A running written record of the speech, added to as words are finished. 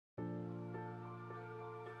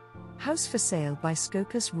House for sale by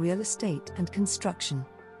Scopas Real Estate and Construction.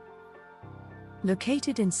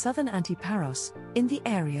 Located in southern Antiparos, in the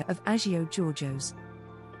area of Agios Georgios.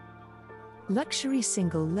 Luxury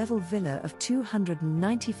single-level villa of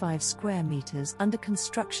 295 square meters under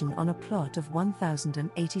construction on a plot of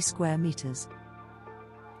 1,080 square meters.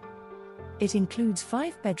 It includes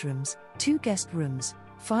 5 bedrooms, 2 guest rooms,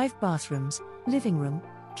 5 bathrooms, living room,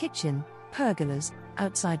 kitchen, pergolas,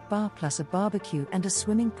 outside bar plus a barbecue and a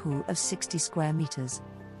swimming pool of 60 square meters.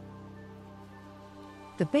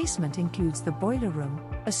 The basement includes the boiler room,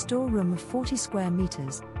 a storeroom of 40 square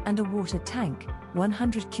meters, and a water tank,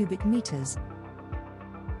 100 cubic meters.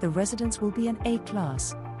 The residence will be an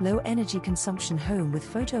A-class, low-energy consumption home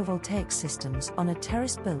with photovoltaic systems on a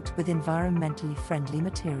terrace built with environmentally friendly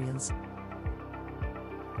materials.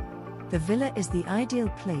 The villa is the ideal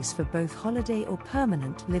place for both holiday or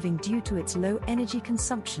permanent living due to its low energy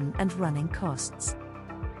consumption and running costs.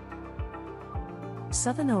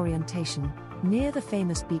 Southern orientation, near the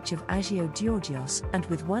famous beach of Agios Georgios and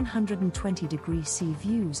with 120-degree sea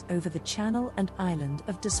views over the channel and island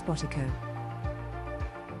of Despotiko.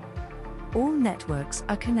 All networks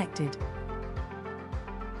are connected.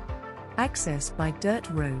 Access by dirt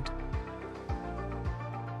road.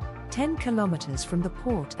 10 kilometers from the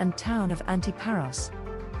port and town of Antiparos.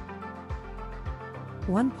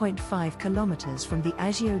 1.5 kilometers from the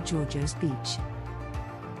Agios Georgios beach.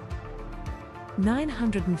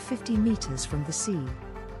 950 meters from the sea.